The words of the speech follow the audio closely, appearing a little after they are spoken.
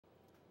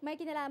May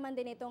kinalaman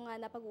din itong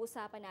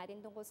napag-uusapan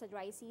natin tungkol sa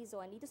dry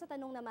season. Dito sa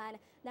tanong naman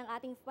ng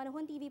ating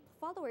Panahon TV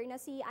follower na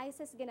si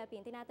Isis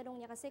Ganapin, tinatanong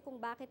niya kasi kung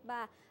bakit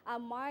ba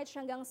March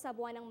hanggang sa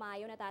buwan ng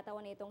Mayo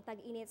natataon na itong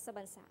tag-init sa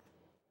bansa.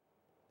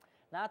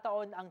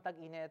 Nataon ang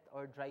tag-init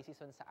or dry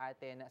season sa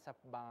atin sa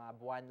mga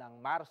buwan ng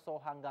Marso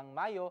hanggang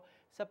Mayo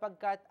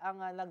sapagkat ang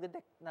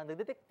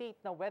nagdedictate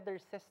na weather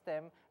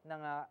system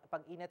ng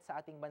pag-init sa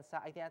ating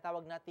bansa ay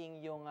tinatawag nating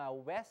yung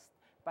West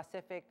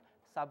Pacific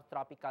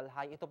Subtropical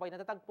High. Ito po ay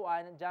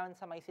natatagpuan dyan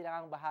sa may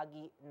silangang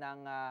bahagi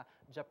ng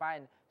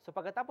Japan. So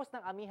pagkatapos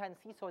ng amihan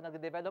season,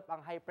 nagde-develop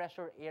ang high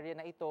pressure area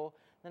na ito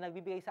na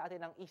nagbibigay sa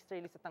atin ng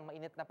easterlies at ng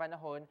mainit na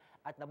panahon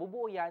at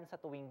nabubuo yan sa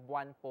tuwing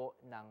buwan po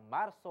ng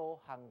Marso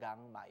hanggang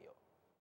Mayo.